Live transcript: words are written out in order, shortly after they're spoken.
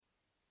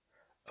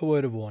A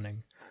word of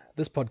warning.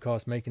 This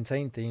podcast may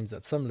contain themes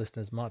that some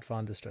listeners might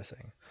find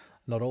distressing.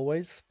 Not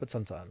always, but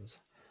sometimes.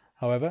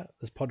 However,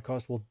 this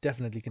podcast will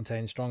definitely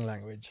contain strong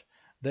language.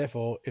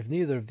 Therefore, if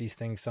neither of these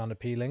things sound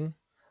appealing,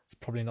 it's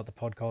probably not the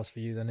podcast for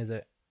you then, is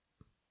it?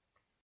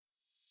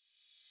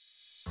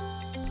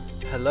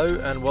 Hello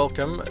and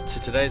welcome to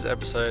today's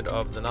episode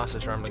of the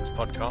Narcissist Ramblings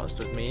podcast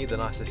with me, the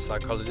Narcissist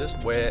Psychologist,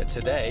 where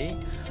today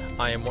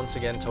I am once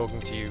again talking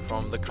to you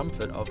from the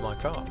comfort of my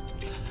car.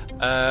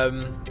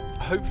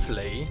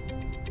 Hopefully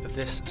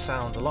this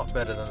sounds a lot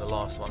better than the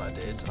last one I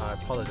did. I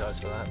apologise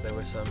for that. There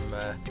were some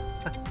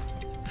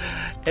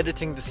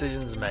editing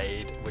decisions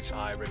made which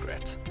I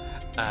regret.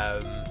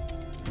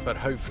 But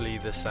hopefully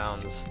this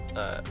sounds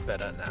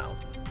better now.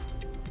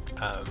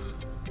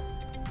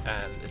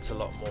 And it's a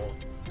lot more,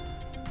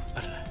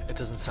 I don't know, it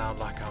doesn't sound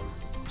like I'm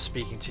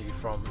speaking to you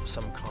from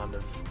some kind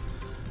of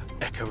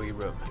echoey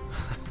room.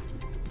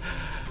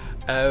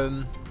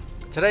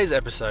 Today's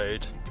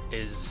episode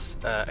is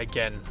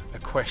again a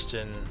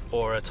question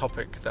or a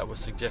topic that was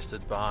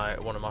suggested by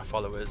one of my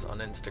followers on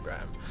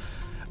Instagram,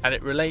 and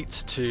it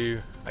relates to,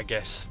 I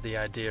guess, the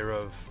idea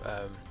of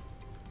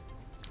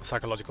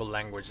psychological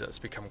language that's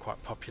become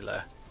quite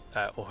popular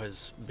or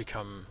has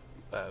become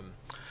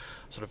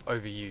sort of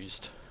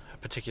overused,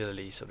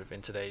 particularly sort of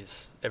in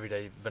today's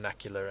everyday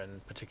vernacular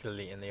and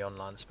particularly in the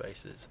online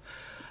spaces.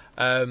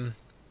 One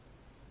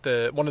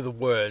of the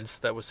words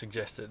that was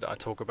suggested I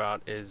talk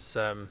about is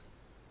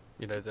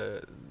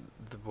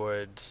the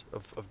word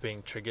of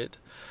being triggered,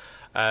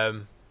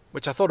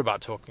 which I thought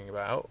about talking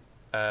about,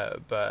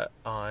 but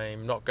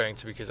I'm not going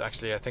to, because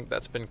actually I think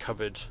that's been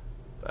covered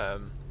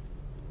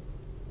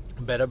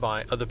better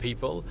by other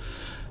people.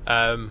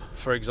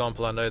 For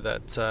example, I know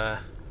that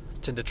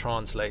Tinder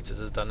Translators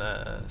has done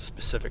a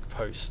specific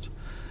post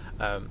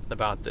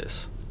about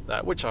this,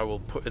 which I will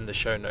put in the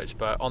show notes,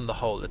 but on the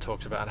whole it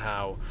talks about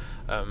how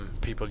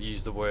people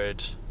use the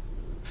word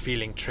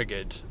feeling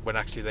triggered when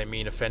actually they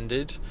mean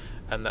offended,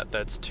 and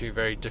that's two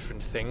very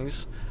different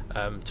things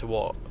to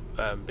what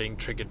being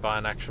triggered by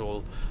an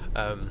actual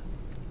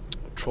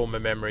trauma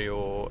memory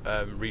or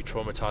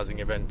re-traumatizing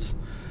event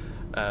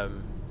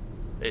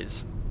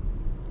is.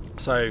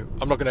 So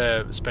I'm not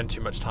going to spend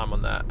too much time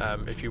on that.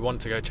 If you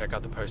want to go check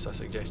out the post, I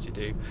suggest you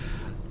do.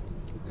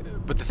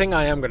 But the thing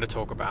I am going to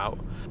talk about,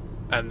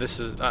 and this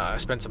is, I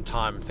spent some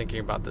time thinking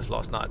about this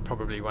last night,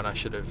 probably when I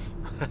should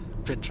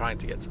have been trying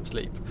to get some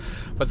sleep.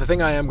 But the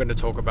thing I am going to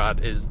talk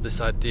about is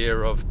this idea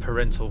of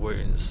parental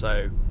wounds.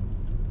 So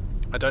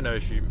I don't know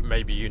if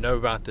maybe you know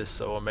about this,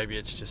 or maybe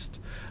it's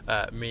just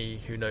me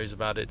who knows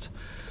about it.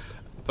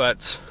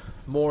 But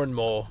more and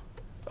more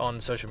on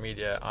social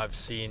media, I've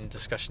seen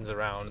discussions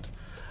around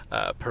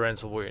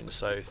parental wounds.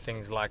 So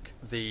things like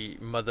the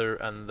mother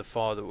and the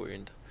father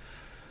wound.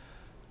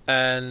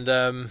 And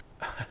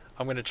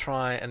I'm going to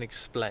try and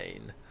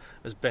explain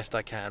as best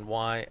I can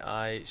why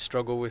I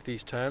struggle with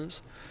these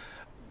terms.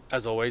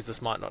 As always,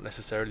 this might not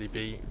necessarily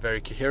be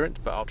very coherent,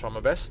 but I'll try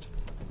my best.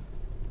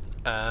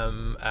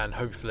 And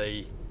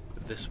hopefully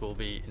this will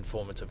be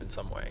informative in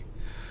some way.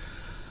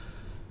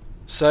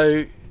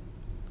 So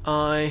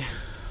I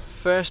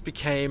first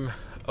became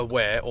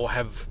aware, or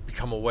have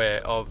become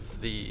aware,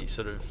 of the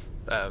sort of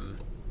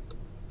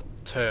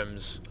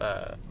terms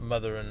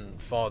mother and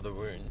father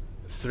wound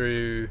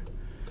through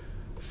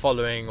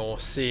following or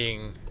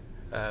seeing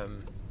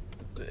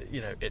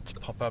it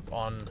pop up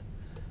on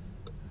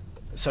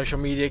social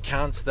media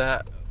accounts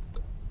that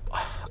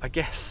I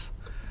guess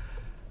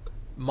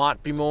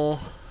might be more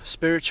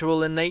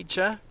spiritual in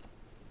nature.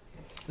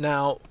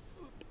 Now,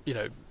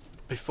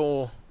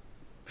 before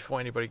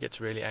anybody gets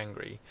really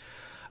angry,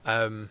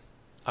 I'm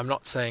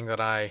not saying that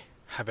I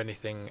have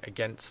anything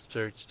against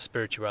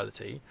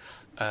spirituality.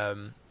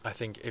 I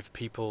think if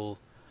people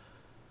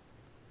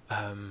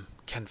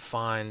can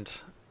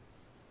find,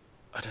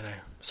 I don't know,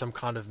 some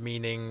kind of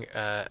meaning,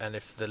 and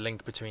if the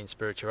link between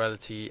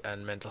spirituality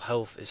and mental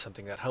health is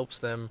something that helps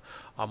them,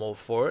 I'm all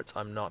for it.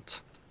 I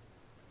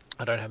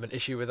don't have an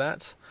issue with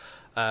that.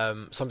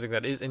 Something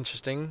that is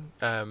interesting,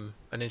 an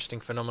interesting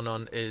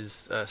phenomenon,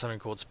 is something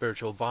called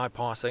spiritual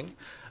bypassing,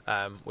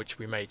 which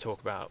we may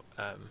talk about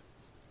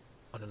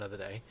on another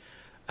day.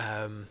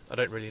 I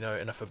don't really know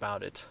enough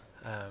about it,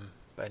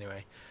 but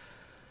anyway.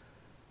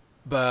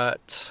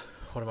 But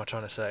what am I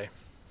trying to say?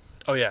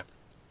 Oh yeah.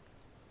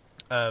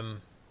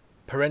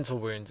 Parental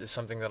wounds is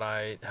something that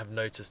I have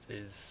noticed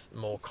is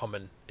more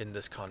common in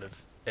this kind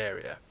of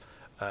area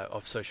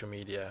of social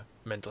media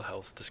mental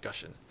health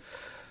discussion.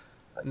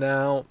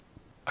 Now,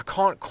 I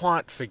can't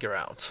quite figure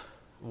out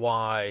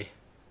why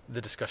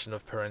the discussion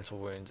of parental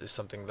wounds is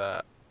something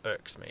that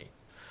irks me,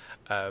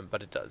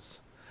 but it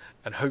does.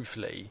 And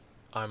hopefully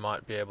I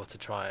might be able to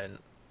try and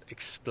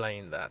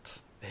explain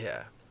that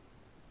here.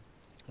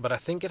 But I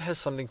think it has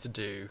something to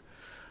do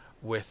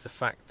with the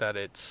fact that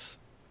it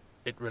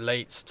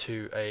relates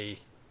to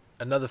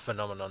another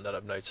phenomenon that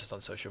I've noticed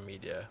on social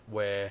media,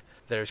 where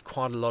there is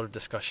quite a lot of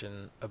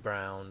discussion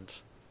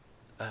around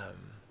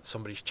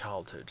somebody's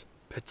childhood,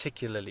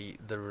 particularly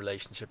the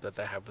relationship that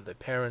they have with their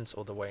parents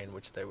or the way in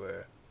which they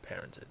were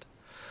parented.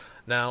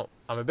 Now,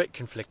 I'm a bit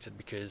conflicted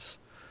because,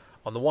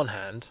 on the one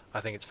hand,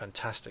 I think it's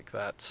fantastic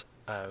that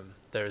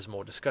there is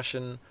more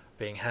discussion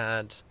being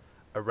had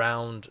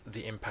around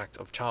the impact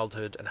of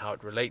childhood and how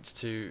it relates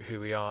to who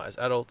we are as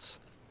adults.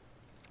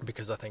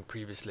 Because I think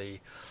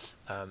previously,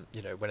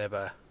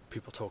 whenever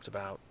people talked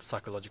about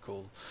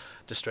psychological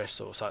distress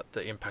or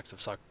the impact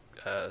of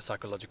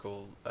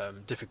psychological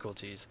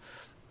difficulties,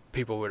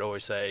 people would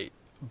always say,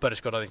 but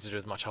it's got nothing to do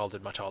with my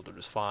childhood. My childhood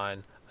was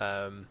fine.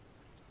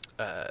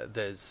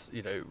 There's,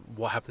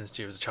 what happens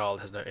to you as a child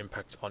has no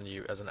impact on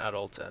you as an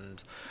adult,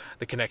 and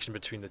the connection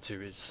between the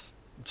two is,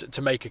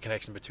 to make a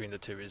connection between the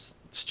two is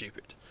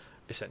stupid,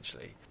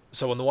 essentially.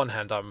 So on the one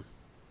hand, I'm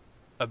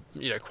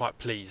quite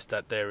pleased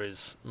that there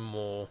is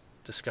more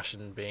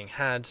discussion being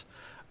had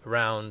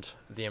around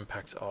the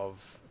impact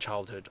of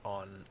childhood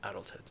on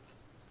adulthood.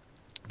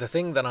 The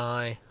thing that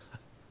I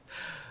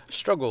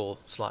struggle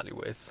slightly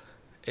with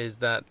is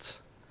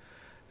that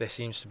there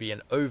seems to be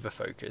an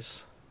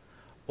over-focus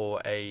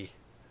or a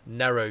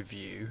narrow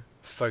view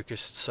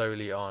focused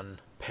solely on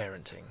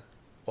parenting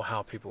or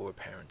how people were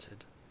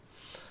parented.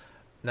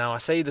 Now, I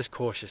say this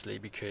cautiously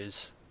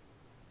because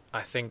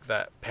I think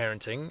that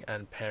parenting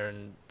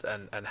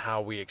and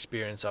how we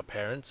experience our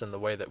parents and the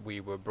way that we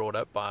were brought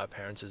up by our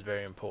parents is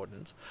very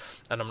important.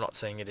 And I'm not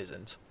saying it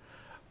isn't,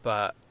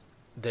 but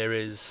there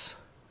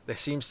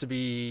seems to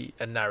be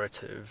a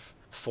narrative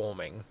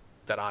forming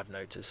that I've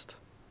noticed.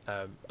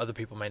 Other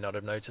people may not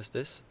have noticed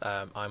this.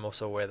 I'm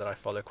also aware that I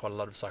follow quite a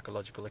lot of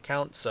psychological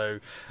accounts,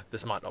 so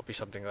this might not be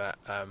something that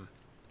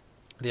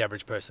the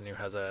average person who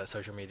has a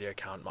social media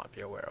account might be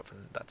aware of,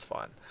 and that's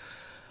fine.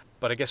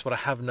 But I guess what I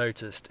have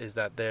noticed is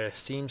that there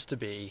seems to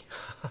be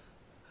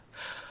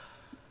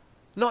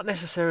not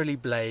necessarily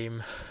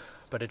blame,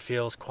 but it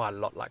feels quite a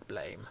lot like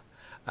blame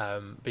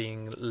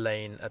being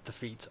laid at the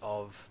feet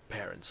of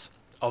parents,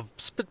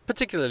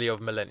 particularly of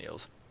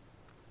millennials.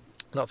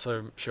 Not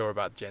so sure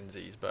about Gen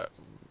Zs, but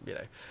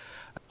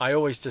I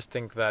always just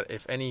think that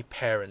if any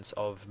parents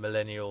of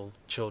millennial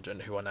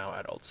children who are now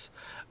adults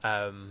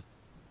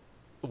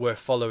were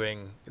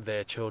following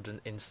their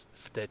children's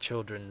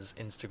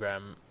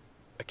Instagram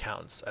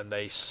accounts and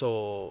they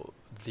saw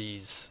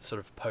these sort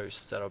of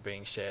posts that are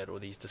being shared or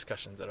these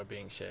discussions that are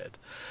being shared,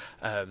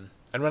 and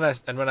when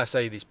I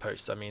say these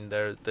posts, I mean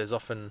there's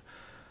often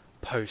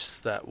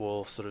posts that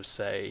will sort of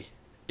say,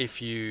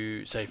 if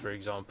you, say for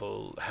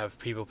example, have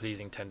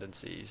people-pleasing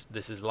tendencies,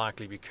 this is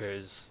likely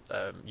because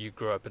you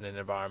grew up in an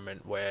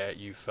environment where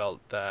you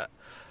felt that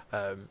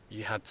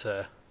you had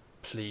to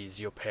please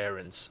your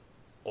parents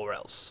or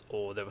else,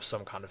 or there was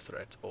some kind of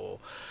threat, or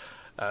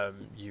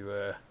you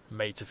were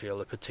made to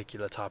feel a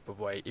particular type of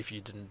way if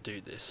you didn't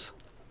do this.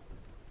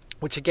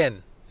 Which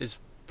again is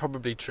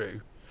probably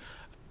true,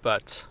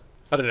 but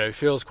I don't know, it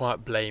feels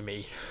quite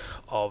blamey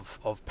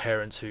of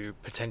parents who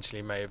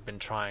potentially may have been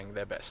trying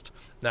their best.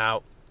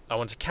 Now, I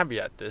want to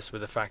caveat this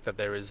with the fact that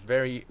there is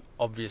very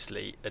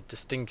obviously a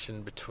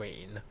distinction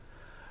between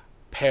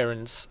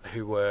parents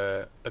who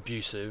were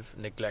abusive,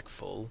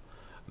 neglectful,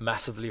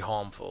 massively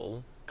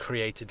harmful,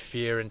 created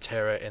fear and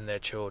terror in their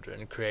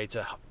children,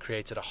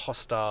 created a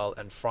hostile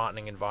and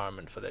frightening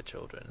environment for their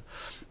children.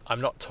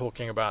 I'm not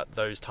talking about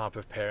those type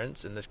of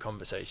parents in this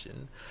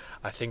conversation.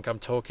 I think I'm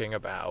talking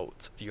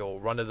about your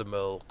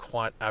run-of-the-mill,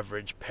 quite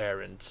average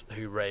parent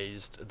who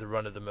raised the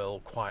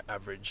run-of-the-mill, quite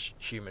average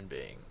human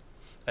being,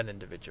 an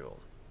individual.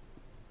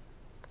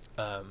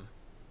 I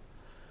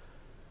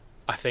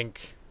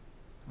think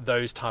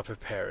those type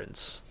of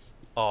parents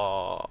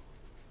are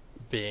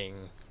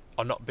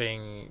not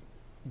being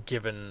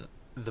given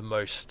the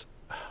most,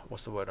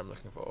 what's the word I'm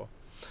looking for?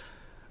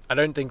 I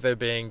don't think they're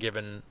being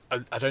given,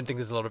 I don't think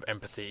there's a lot of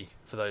empathy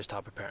for those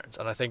type of parents.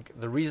 And I think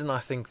the reason I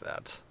think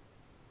that,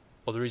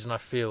 or the reason I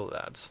feel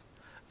that,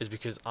 is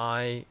because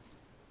I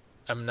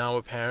am now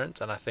a parent,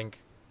 and I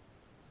think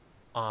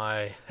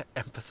I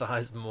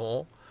empathize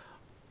more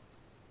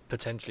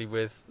potentially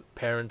with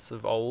parents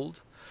of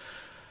old,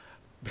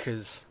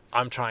 because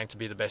I'm trying to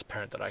be the best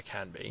parent that I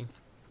can be,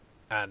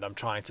 and I'm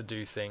trying to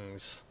do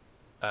things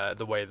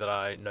the way that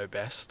I know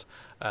best,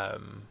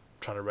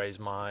 trying to raise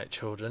my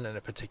children in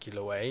a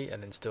particular way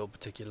and instill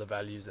particular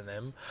values in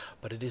them,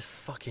 but it is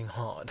fucking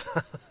hard.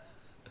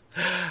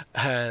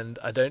 And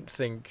I don't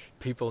think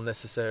people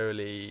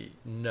necessarily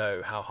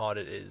know how hard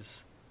it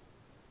is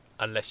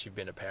unless you've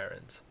been a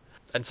parent.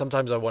 And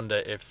sometimes I wonder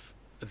if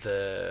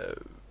the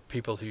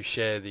people who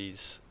share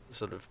these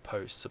sort of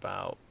posts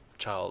about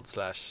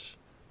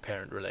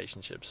child/parent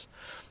relationships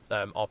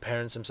are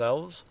parents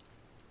themselves.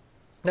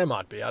 There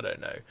might be, I don't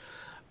know.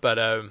 But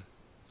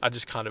I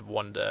just kind of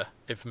wonder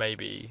if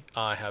maybe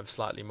I have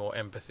slightly more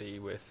empathy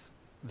with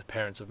the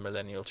parents of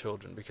millennial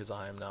children because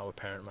I am now a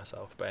parent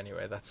myself. But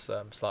anyway, that's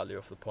slightly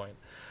off the point.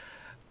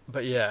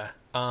 But yeah,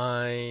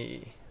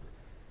 I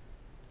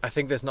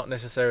think there's not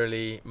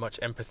necessarily much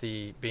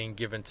empathy being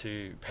given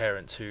to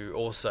parents who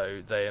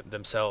also they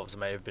themselves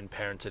may have been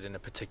parented in a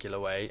particular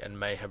way and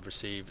may have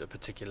received a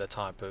particular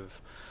type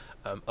of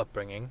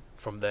upbringing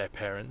from their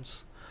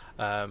parents,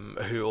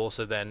 who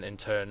also then in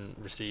turn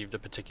received a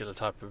particular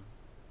type of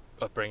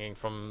upbringing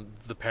from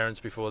the parents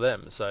before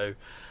them. So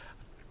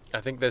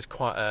I think there's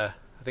quite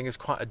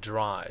a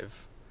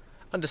drive,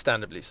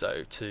 understandably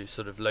so, to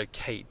sort of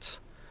locate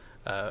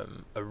a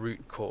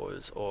root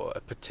cause or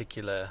a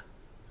particular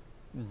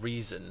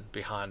reason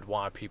behind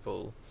why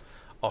people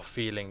are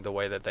feeling the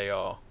way that they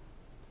are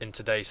in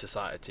today's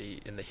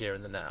society, in the here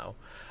and the now.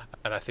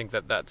 And I think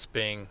that that's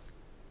being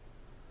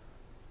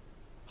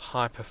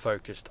hyper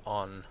focused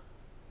on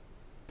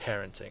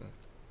parenting.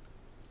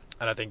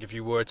 And I think if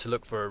you were to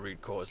look for a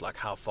root cause, like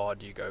how far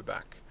do you go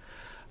back?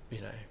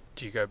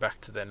 Do you go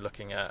back to then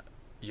looking at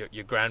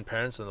your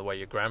grandparents and the way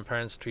your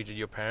grandparents treated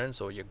your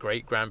parents, or your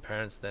great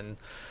grandparents then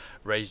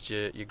raised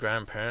your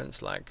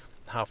grandparents? Like,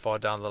 how far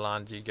down the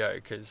line do you go?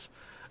 Because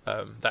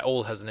that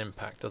all has an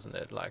impact, doesn't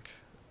it? Like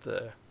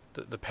the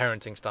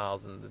parenting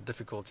styles and the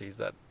difficulties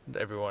that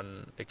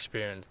everyone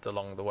experienced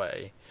along the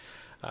way.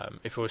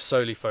 If it was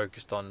solely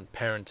focused on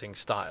parenting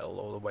style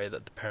or the way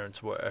that the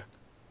parents were,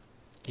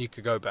 you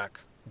could go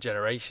back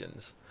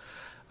generations.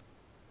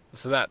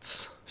 So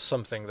that's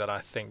something that I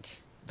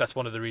think, that's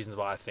one of the reasons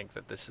why I think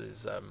that this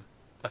is,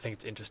 I think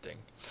it's interesting.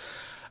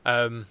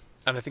 And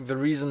I think the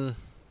reason,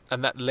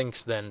 and that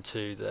links then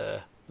to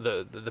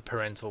the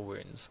parental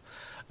wounds,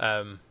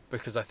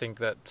 because I think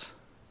that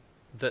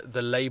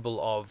the label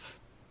of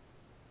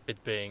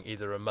it being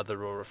either a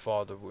mother or a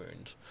father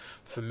wound,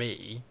 for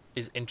me,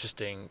 is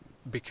interesting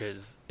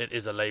because it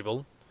is a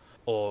label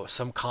or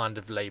some kind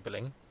of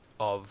labeling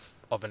of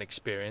an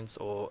experience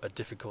or a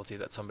difficulty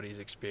that somebody's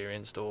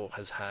experienced or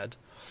has had.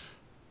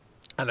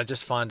 And I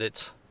just find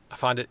it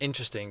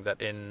interesting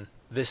that in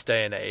this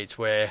day and age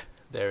where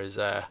there is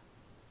a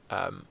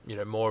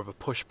more of a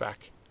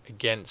pushback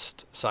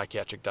against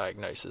psychiatric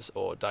diagnosis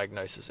or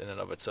diagnosis in and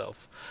of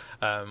itself,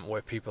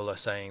 where people are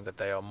saying that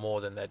they are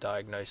more than their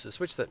diagnosis,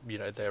 which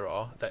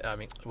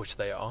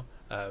they are.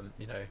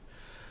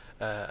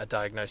 A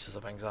diagnosis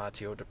of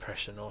anxiety or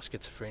depression or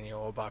schizophrenia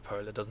or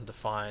bipolar doesn't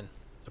define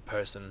a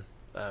person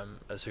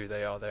as who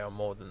they are. They are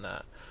more than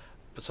that.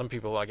 But some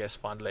people, I guess,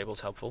 find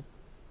labels helpful,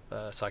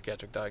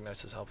 psychiatric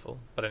diagnosis helpful.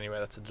 But anyway,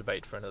 that's a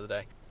debate for another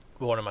day.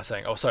 But what am I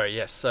saying? Oh, sorry,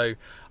 yes. So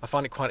I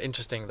find it quite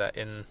interesting that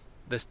in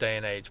this day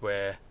and age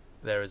where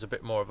there is a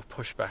bit more of a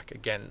pushback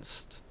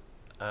against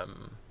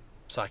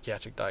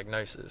psychiatric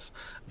diagnosis,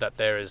 that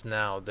there is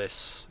now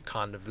this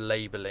kind of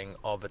labeling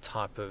of a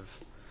type of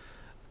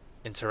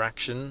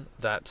interaction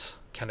that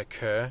can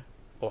occur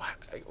or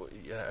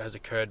has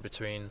occurred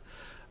between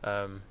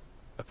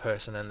a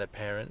person and their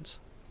parent.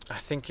 I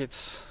think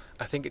it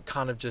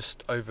kind of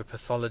just over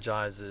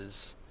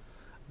pathologizes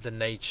the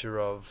nature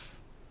of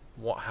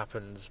what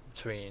happens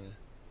between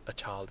a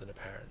child and a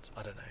parent.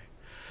 I don't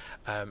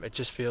know. It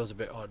just feels a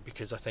bit odd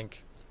because I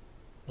think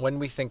when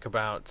we think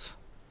about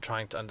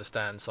trying to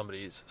understand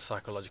somebody's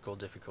psychological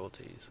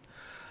difficulties,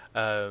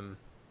 in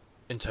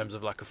terms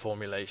of like a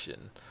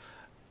formulation,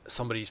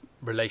 somebody's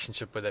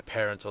relationship with their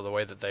parent or the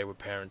way that they were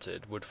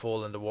parented would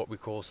fall under what we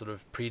call sort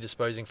of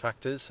predisposing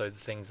factors. So the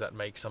things that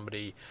make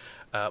somebody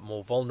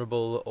more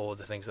vulnerable, or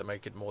the things that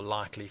make it more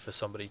likely for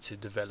somebody to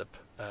develop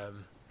a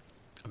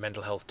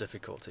mental health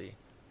difficulty.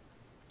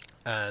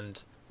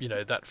 And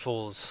that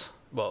falls,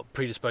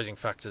 predisposing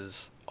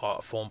factors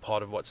form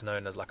part of what's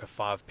known as like a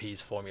 5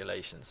 Ps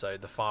formulation. So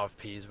the 5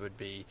 Ps would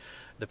be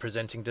the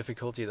presenting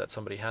difficulty that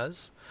somebody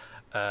has,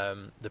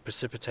 the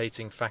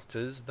precipitating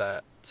factors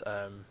that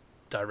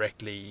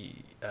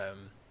directly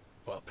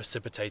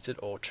precipitated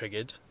or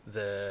triggered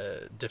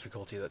the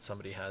difficulty that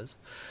somebody has,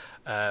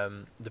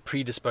 the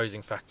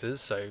predisposing factors.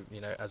 So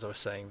as I was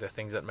saying, the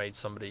things that made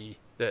somebody,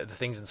 the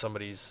things in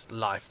somebody's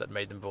life that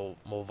made them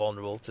more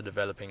vulnerable to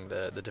developing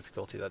the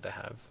difficulty that they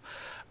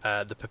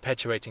have, the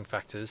perpetuating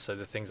factors. So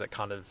the things that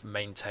kind of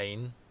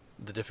maintain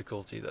the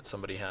difficulty that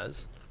somebody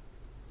has,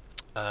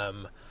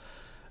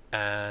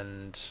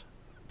 and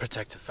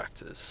protective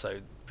factors. So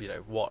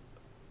what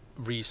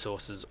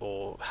resources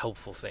or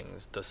helpful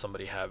things does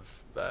somebody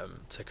have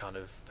to kind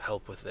of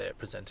help with their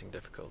presenting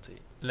difficulty.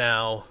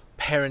 Now,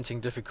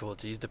 parenting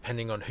difficulties,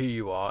 depending on who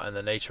you are and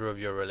the nature of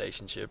your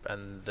relationship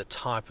and the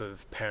type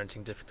of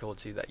parenting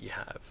difficulty that you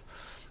have,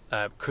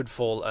 could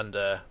fall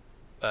under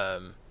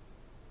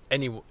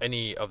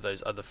any of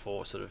those other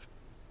 4 sort of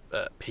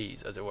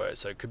P's, as it were.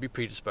 So it could be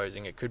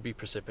predisposing, it could be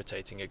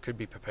precipitating, it could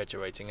be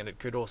perpetuating, and it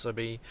could also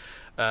be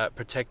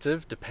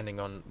protective, depending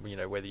on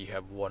whether you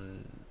have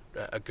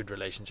a good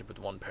relationship with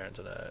one parent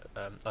and a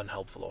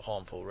unhelpful or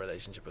harmful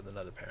relationship with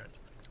another parent.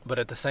 But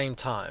at the same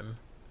time,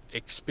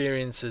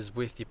 experiences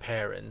with your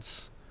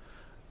parents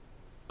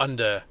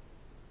under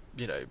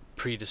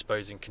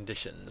predisposing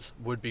conditions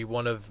would be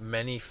one of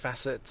many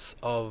facets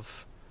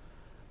of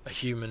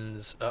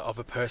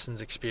a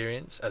person's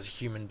experience as a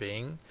human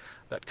being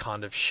that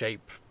kind of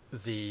shape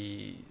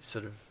the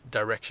sort of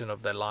direction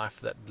of their life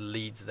that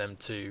leads them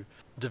to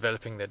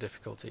developing their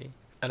difficulty.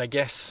 And I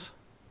guess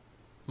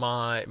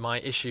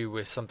my issue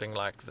with something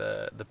like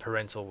the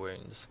parental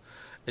wounds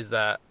is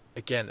that,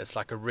 again, it's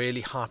like a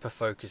really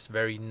hyper-focused,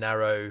 very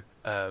narrow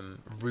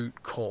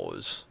root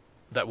cause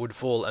that would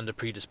fall under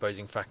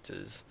predisposing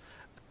factors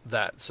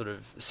that sort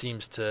of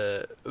seems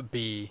to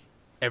be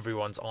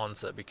everyone's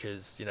answer,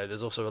 because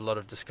there's also a lot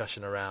of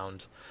discussion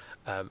around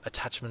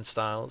attachment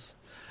styles.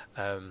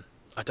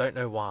 I don't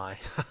know why,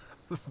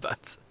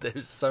 but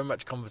there's so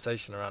much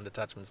conversation around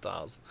attachment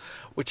styles,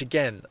 which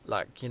again,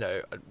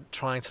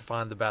 trying to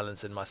find the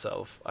balance in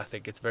myself, I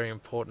think it's very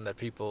important that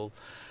people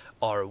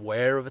are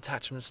aware of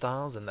attachment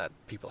styles, and that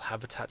people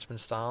have attachment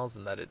styles,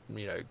 and that it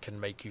can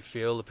make you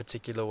feel a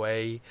particular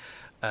way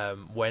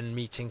when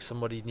meeting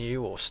somebody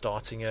new, or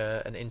starting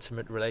an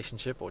intimate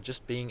relationship, or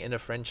just being in a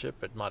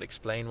friendship. It might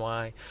explain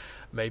why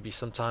maybe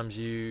sometimes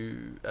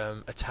you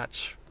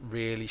attach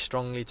really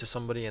strongly to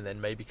somebody and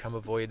then may become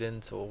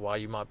avoidant, or why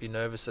you might be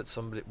nervous at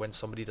when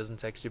somebody doesn't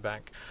text you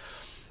back.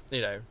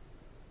 I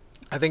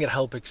think it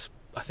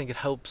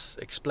helps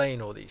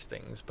explain all these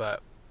things,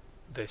 but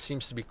there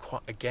seems to be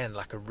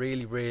a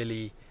really,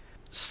 really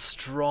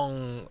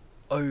strong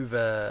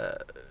over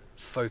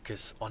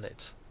focus on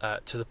it,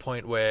 to the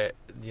point where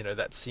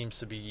that seems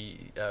to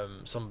be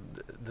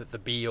the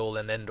be all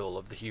and end all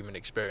of the human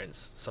experience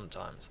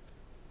sometimes.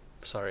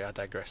 Sorry, I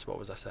digress. What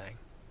was I saying?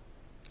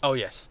 Oh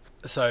yes.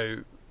 So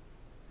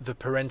the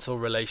parental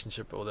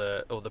relationship, or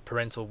the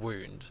parental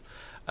wound,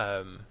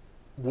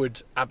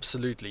 would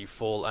absolutely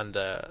fall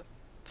under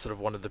sort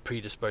of one of the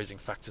predisposing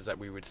factors that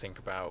we would think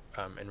about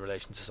in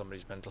relation to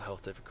somebody's mental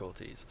health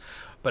difficulties.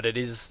 But it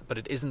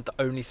isn't the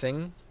only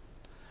thing.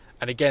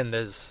 And again,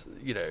 there's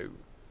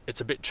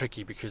it's a bit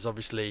tricky, because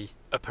obviously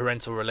a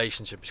parental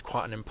relationship is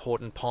quite an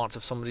important part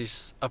of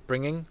somebody's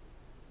upbringing.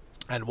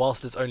 And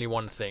whilst it's only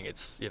one thing,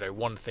 it's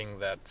one thing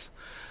that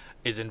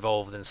is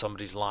involved in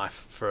somebody's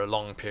life for a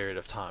long period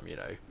of time.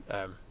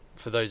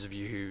 For those of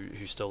you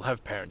who still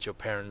have parents, your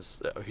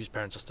parents whose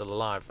parents are still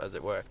alive, as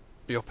it were,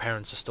 your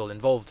parents are still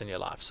involved in your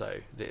life, so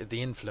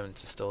the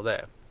influence is still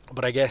there.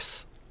 But I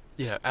guess,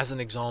 as an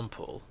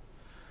example,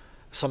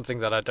 something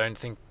that I don't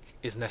think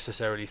is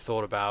necessarily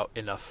thought about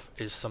enough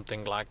is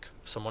something like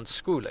someone's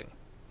schooling.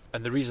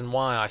 And the reason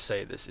why I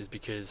say this is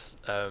because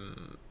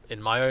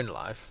in my own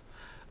life,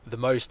 the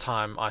most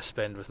time I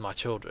spend with my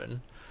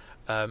children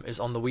is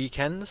on the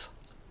weekends.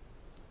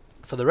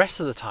 For the rest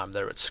of the time,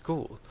 they're at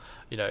school.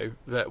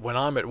 When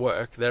I'm at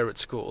work, they're at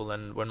school,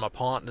 and when my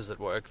partner's at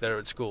work, they're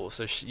at school.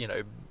 So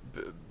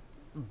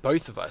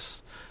both of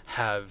us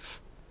have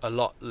a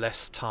lot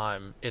less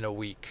time in a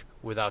week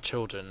with our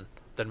children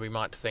than we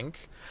might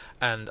think,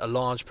 and a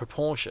large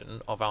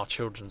proportion of our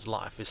children's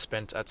life is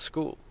spent at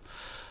school.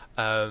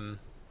 And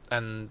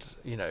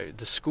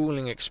the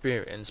schooling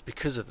experience,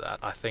 because of that,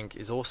 I think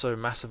is also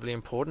massively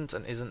important,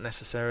 and isn't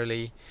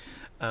necessarily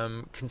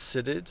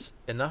considered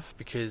enough,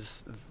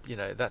 because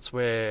that's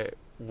where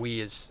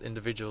we as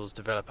individuals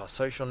develop our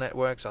social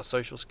networks, our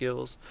social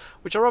skills,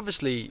 which are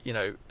obviously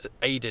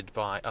aided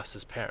by us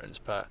as parents,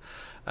 but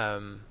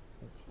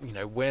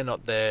we're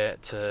not there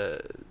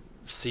to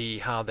see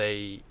how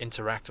they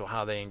interact or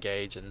how they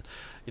engage, and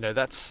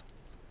that's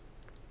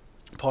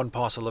part and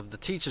parcel of the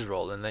teacher's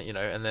role. And that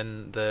and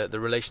then the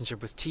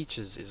relationship with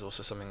teachers is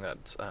also something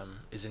that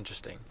is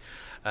interesting,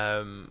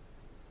 and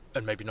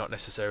maybe not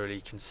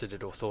necessarily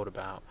considered or thought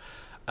about.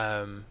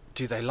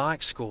 Do they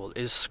like school?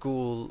 Is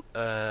school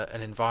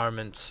an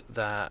environment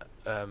that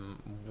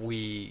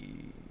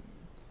we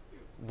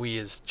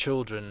as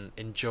children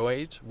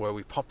enjoyed? Were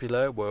we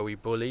popular? Were we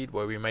bullied?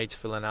 Were we made to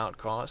feel an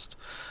outcast?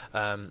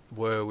 Did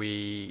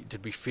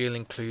we feel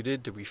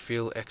included? Did we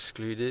feel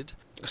excluded?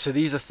 So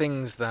these are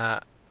things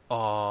that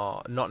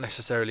are not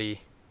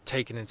necessarily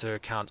taken into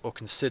account or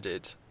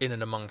considered in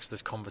and amongst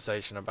this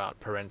conversation about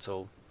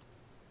parental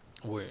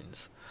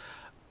wounds.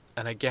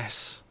 And I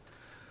guess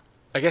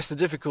the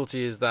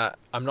difficulty is that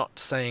I'm not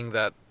saying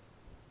that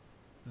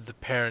the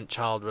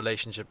parent-child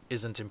relationship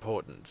isn't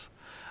important.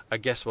 I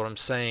guess what I'm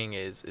saying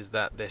is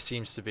that there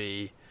seems to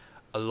be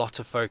a lot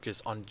of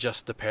focus on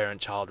just the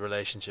parent-child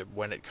relationship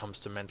when it comes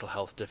to mental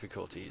health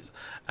difficulties,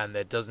 and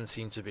there doesn't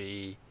seem to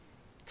be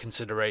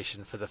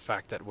consideration for the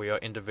fact that we are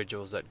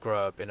individuals that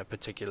grow up in a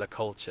particular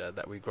culture,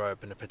 that we grow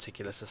up in a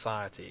particular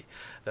society,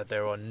 that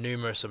there are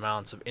numerous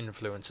amounts of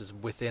influences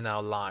within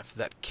our life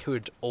that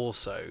could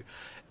also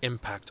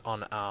impact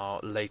on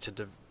our later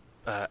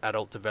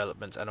adult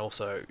development, and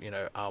also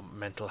our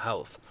mental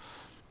health.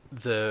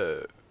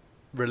 The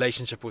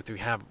relationship we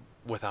have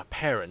with our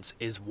parents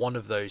is one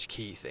of those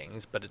key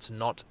things, but it's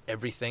not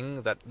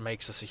everything that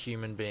makes us a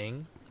human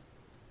being.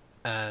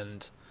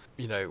 And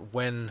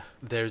when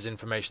there's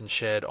information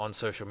shared on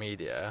social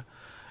media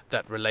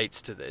that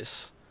relates to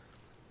this,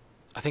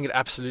 I think it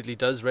absolutely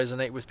does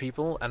resonate with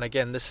people. And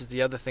again, this is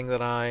the other thing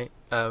that I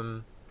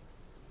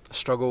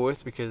struggle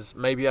with, because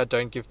maybe I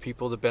don't give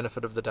people the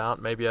benefit of the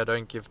doubt. Maybe I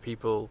don't give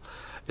people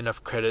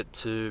enough credit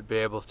to be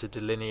able to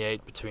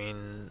delineate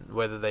between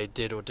whether they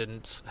did or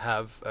didn't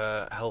have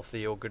a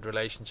healthy or good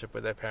relationship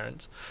with their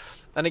parents.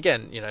 And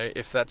again,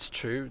 if that's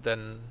true,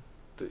 then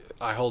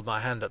I hold my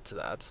hand up to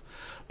that.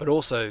 But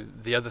also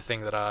the other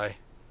thing that I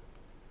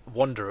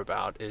wonder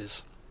about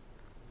is,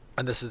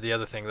 and this is the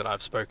other thing that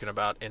I've spoken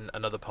about in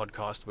another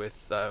podcast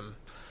with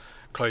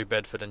Chloe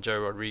Bedford and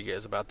Joe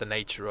Rodriguez about the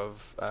nature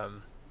of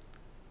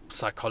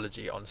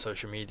psychology on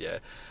social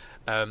media.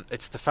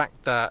 It's the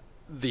fact that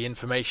the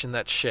information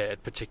that's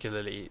shared,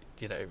 particularly,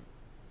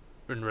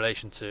 in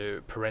relation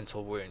to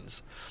parental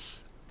wounds,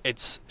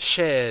 it's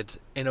shared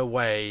in a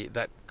way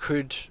that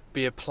could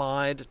be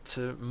applied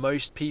to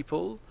most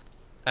people,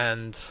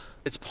 and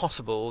it's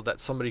possible that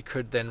somebody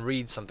could then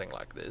read something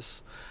like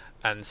this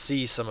and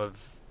see some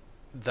of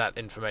that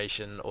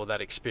information or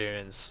that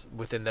experience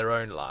within their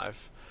own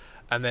life,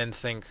 and then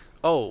think,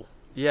 oh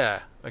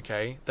yeah,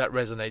 okay, that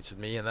resonates with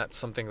me, and that's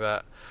something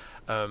that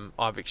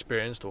I've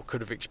experienced or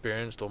could have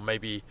experienced, or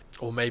maybe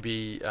I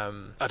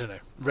don't know,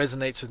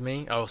 resonates with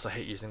me. I also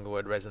hate using the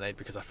word resonate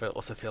because I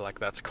also feel like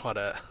that's quite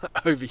a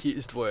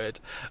overused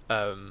word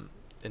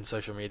in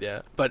social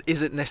media. But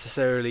is it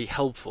necessarily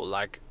helpful?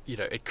 Like,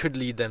 it could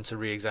lead them to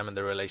re-examine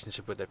their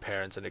relationship with their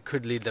parents, and it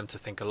could lead them to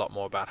think a lot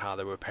more about how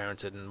they were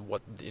parented and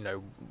what,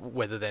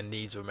 whether their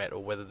needs were met,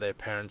 or whether their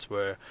parents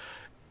were,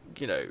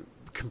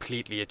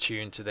 completely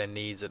attuned to their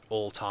needs at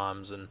all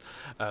times, and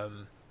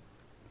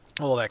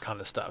all that kind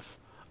of stuff.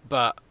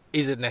 But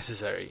is it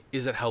necessary?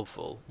 Is it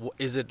helpful?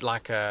 Is it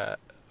like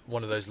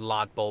one of those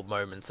light bulb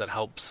moments that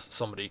helps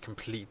somebody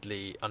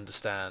completely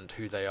understand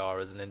who they are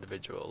as an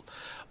individual?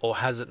 Or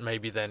has it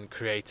maybe then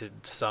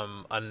created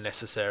some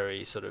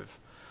unnecessary sort of,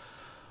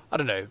 I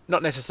don't know,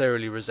 not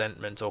necessarily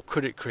resentment, or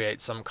could it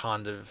create some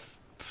kind of,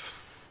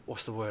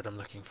 what's the word I'm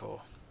looking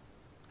for?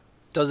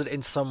 Does it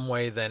in some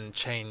way then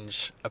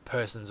change a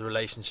person's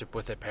relationship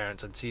with their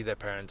parents and see their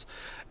parents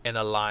in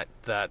a light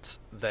that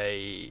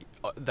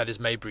is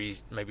maybe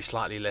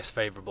slightly less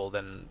favourable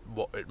than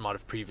what it might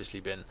have previously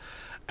been?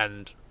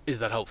 And is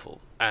that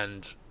helpful?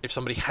 And if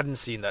somebody hadn't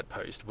seen that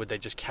post, would they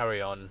just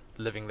carry on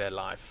living their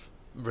life,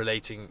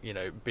 relating,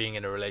 being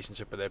in a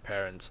relationship with their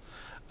parents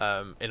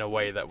in a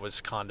way that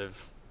was kind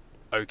of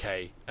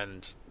okay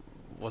and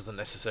wasn't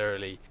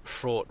necessarily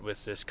fraught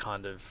with this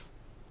kind of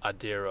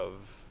idea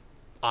of,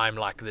 I'm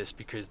like this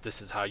because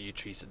this is how you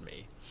treated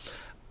me?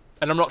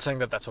 And I'm not saying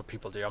that that's what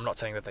people do. I'm not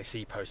saying that they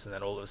see posts and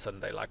then all of a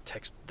sudden they like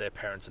text their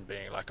parents and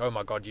being like, oh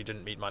my god, you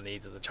didn't meet my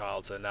needs as a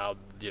child, so now,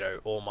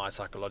 all my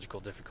psychological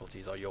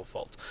difficulties are your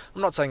fault.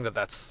 I'm not saying that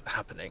that's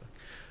happening.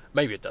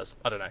 Maybe it does.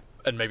 I don't know.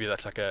 And maybe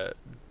that's like a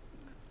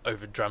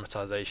over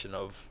dramatization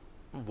of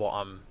what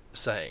I'm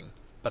saying.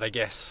 But I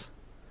guess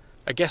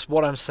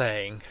what I'm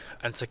saying,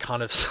 and to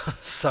kind of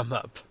sum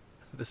up,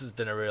 this has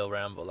been a real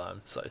ramble,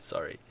 I'm so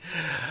sorry.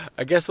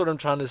 I guess what I'm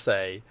trying to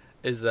say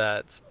is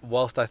that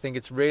whilst I think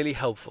it's really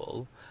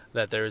helpful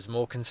that there is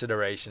more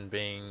consideration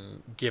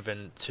being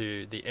given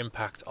to the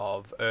impact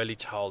of early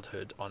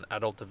childhood on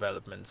adult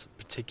development,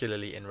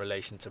 particularly in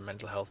relation to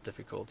mental health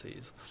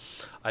difficulties,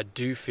 I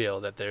do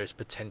feel that there is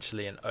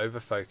potentially an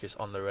overfocus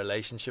on the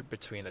relationship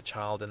between a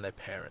child and their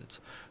parent,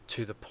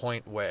 to the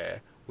point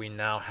where we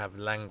now have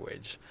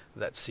language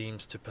that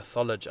seems to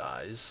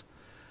pathologize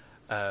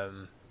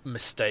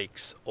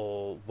mistakes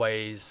or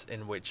ways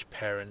in which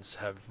parents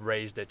have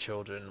raised their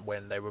children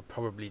when they were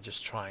probably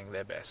just trying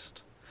their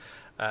best.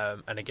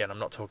 And again, I'm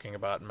not talking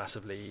about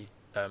massively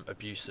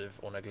abusive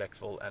or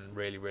neglectful and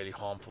really, really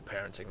harmful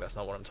parenting. That's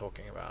not what I'm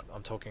talking about.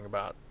 I'm talking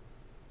about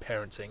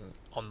parenting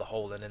on the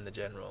whole and in the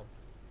general.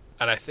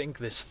 And I think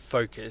this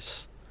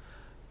focus,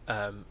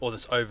 or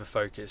this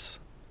over-focus,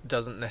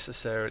 doesn't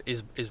necessarily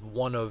is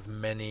one of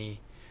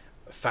many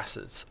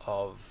facets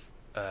of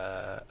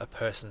a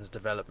person's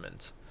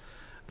development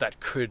that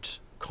could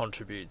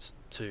contribute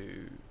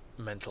to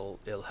mental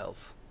ill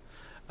health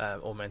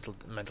or mental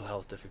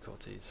health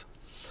difficulties.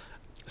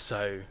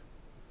 So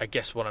I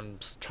guess what I'm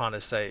trying to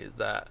say is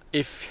that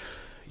if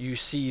you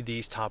see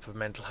these type of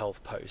mental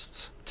health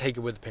posts, take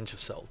it with a pinch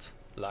of salt.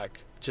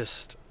 Like,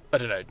 just, I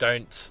don't know,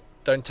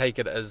 don't take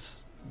it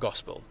as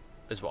gospel,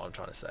 is what I'm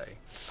trying to say.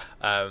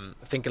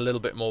 Think a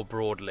little bit more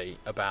broadly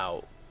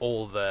about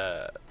all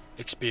the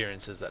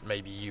experiences that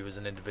maybe you as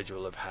an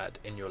individual have had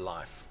in your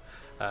life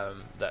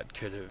that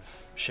could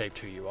have shaped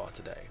who you are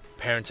today.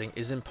 Parenting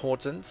is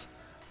important,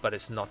 but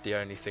it's not the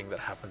only thing that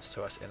happens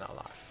to us in our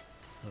life.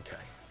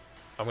 Okay,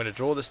 I'm going to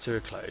draw this to a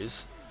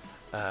close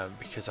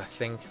because I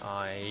think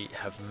I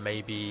have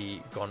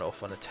maybe gone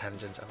off on a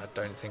tangent, and I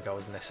don't think I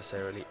was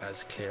necessarily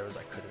as clear as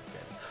I could have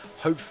been.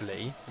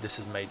 Hopefully this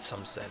has made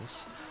some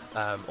sense,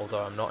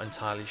 although I'm not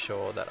entirely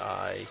sure that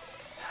I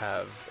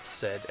have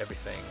said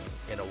everything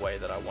in a way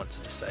that I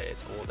wanted to say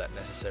it, or that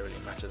necessarily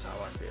matches how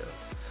I feel.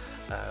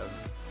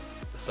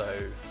 So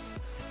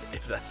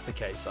if that's the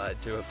case, I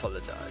do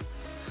apologize.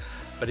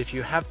 But if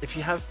you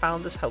have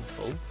found this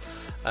helpful,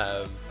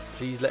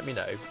 please let me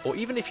know. Or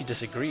even if you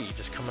disagree,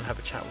 just come and have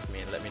a chat with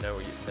me and let me know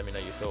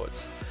your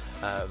thoughts.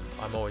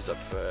 I'm always up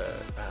for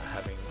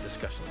having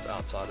discussions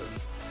outside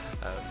of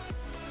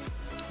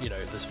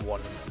this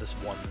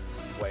one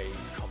way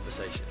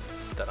conversation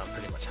that I'm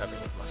pretty much having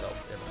with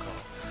myself in the car.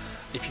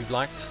 If you've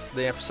liked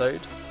the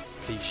episode,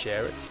 please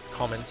share it,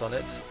 comment on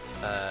it,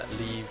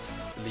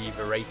 leave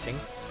a rating.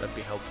 That'd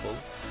be helpful.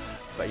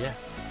 But yeah,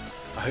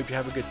 I hope you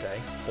have a good day,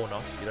 or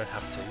not. You don't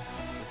have to.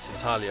 It's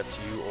entirely up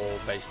to you, or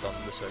based on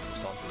the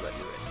circumstances that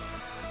you're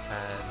in.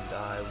 And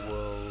I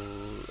will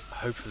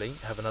hopefully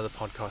have another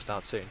podcast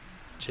out soon.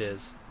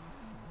 Cheers.